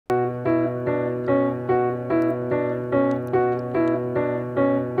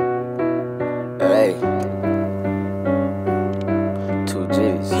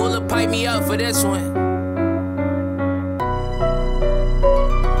for this one.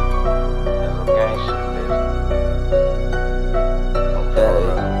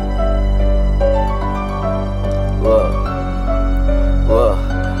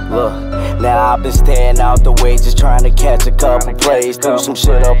 Now I've been staying out the way, just trying to catch a couple plays. Threw some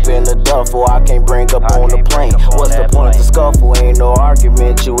shit up in the duffel, I can't bring up on the plane. What's the point to scuffle? Ain't no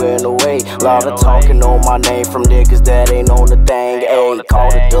argument, you in the way. Lot of talking on my name from niggas that ain't on the thing. Ayy,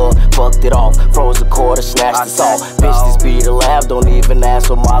 called it up, fucked it off, froze the quarter, snatched the salt. Bitch, this be the lab, don't even ask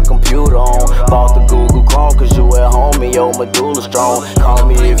what my computer on. Bought the Google Chrome, cause you at home and your medulla strong. Call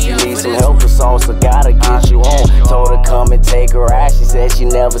me if you need some help with sauce, I gotta get you home. Told her come and take her out, she said she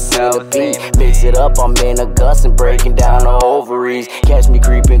never seen a beat. Mix it up, I'm in a gust and breaking down the ovaries. Catch me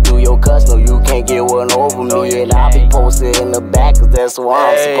creeping through your cuss, no you can't get one over me. And I be posted in the back, cause that's where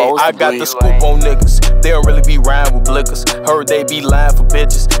I'm supposed to be. I got the scoop on niggas, they don't really be rhyme with blickers. Heard they be lying for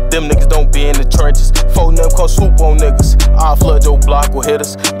bitches, them niggas don't be in the trenches. Phone them come swoop on niggas, I'll flood your block with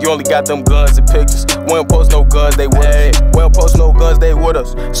hitters. You only got them guns and pictures, we don't post no guns, they with us. We don't post no guns, they with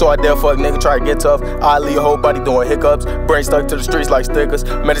us. So I dare fuck nigga try to get tough, I leave your whole body doing hiccups. Brain stuck to the streets like stickers,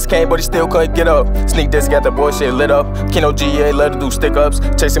 Menace came but he still couldn't get up. Sneak this, got that boy shit lit up. Kino GA, let her do stick-ups.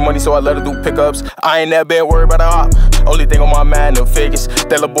 Chasing money, so I let her do pickups. I ain't never been worried about a op. Only thing on my mind, them figures.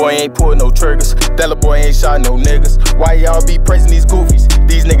 That little boy ain't pulling no triggers. That little boy ain't shot no niggas. Why y'all be praising these goofies?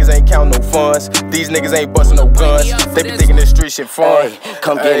 These niggas ain't counting no funds. These niggas ain't busting no guns. They be thinking this street shit fun.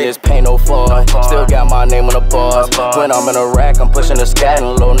 Come get this, pain no fun. Still got my name on the bus. When I'm in a rack, I'm pushing the scat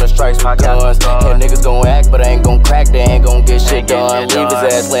and loading the strikes with guns. And niggas gon' act, but ain't gon' crack. They ain't gon' get shit done. Leave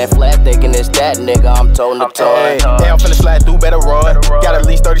his ass laying flat, thinking it's that nigga. I'm toe to toe. Hey, I'm finna slide through, better run. Got at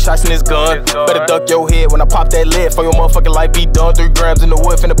least 30 shots in this gun. Better duck your head when I pop that lid. For your motherfucking life be done. 3 grams in the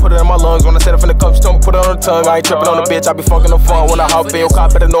wood, finna put it in my lungs. When I set it finna come, stomach, put it on the tongue. I ain't tripping on the bitch, I be fucking the fun. When I hop in,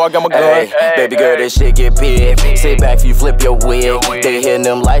 cop better know I got my gun. Baby girl, this shit get big. Sit back if you flip your wig. They hitting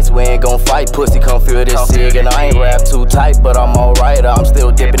them lights, we ain't gon' fight. Pussy, come feel this cig. And I ain't rap too tight, but I'm alright. I'm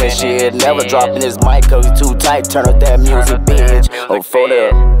still dipping this shit. Never dropping this mic, cause he too tight. Turn up that music, bitch. Oh, for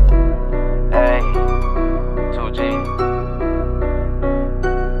the.